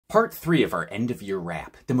Part 3 of our end-of-year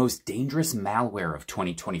wrap, the most dangerous malware of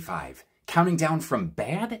 2025, counting down from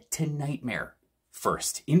bad to nightmare.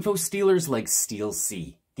 First, info stealers like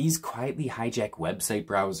StealC. These quietly hijack website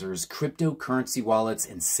browsers, cryptocurrency wallets,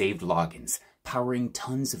 and saved logins, powering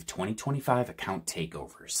tons of 2025 account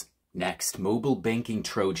takeovers. Next, mobile banking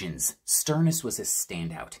Trojans. Sternus was a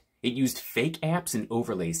standout. It used fake apps and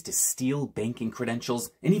overlays to steal banking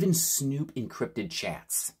credentials and even snoop encrypted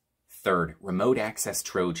chats. Third, remote access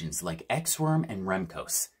Trojans like Xworm and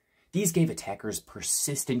Remcos. These gave attackers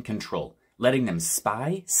persistent control, letting them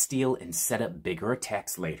spy, steal, and set up bigger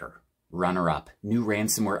attacks later. Runner-up, new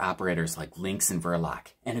ransomware operators like Lynx and Verloc,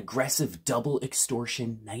 an aggressive double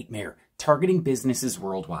extortion nightmare targeting businesses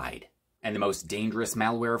worldwide. And the most dangerous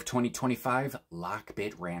malware of 2025,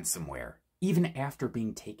 Lockbit ransomware. Even after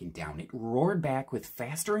being taken down, it roared back with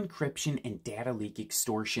faster encryption and data leak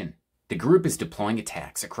extortion. The group is deploying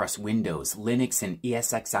attacks across Windows, Linux, and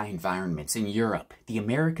ESXi environments in Europe, the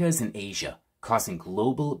Americas, and Asia, causing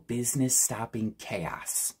global business-stopping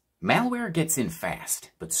chaos. Malware gets in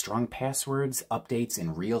fast, but strong passwords, updates,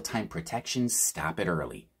 and real-time protections stop it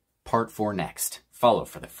early. Part 4 next. Follow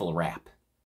for the full wrap.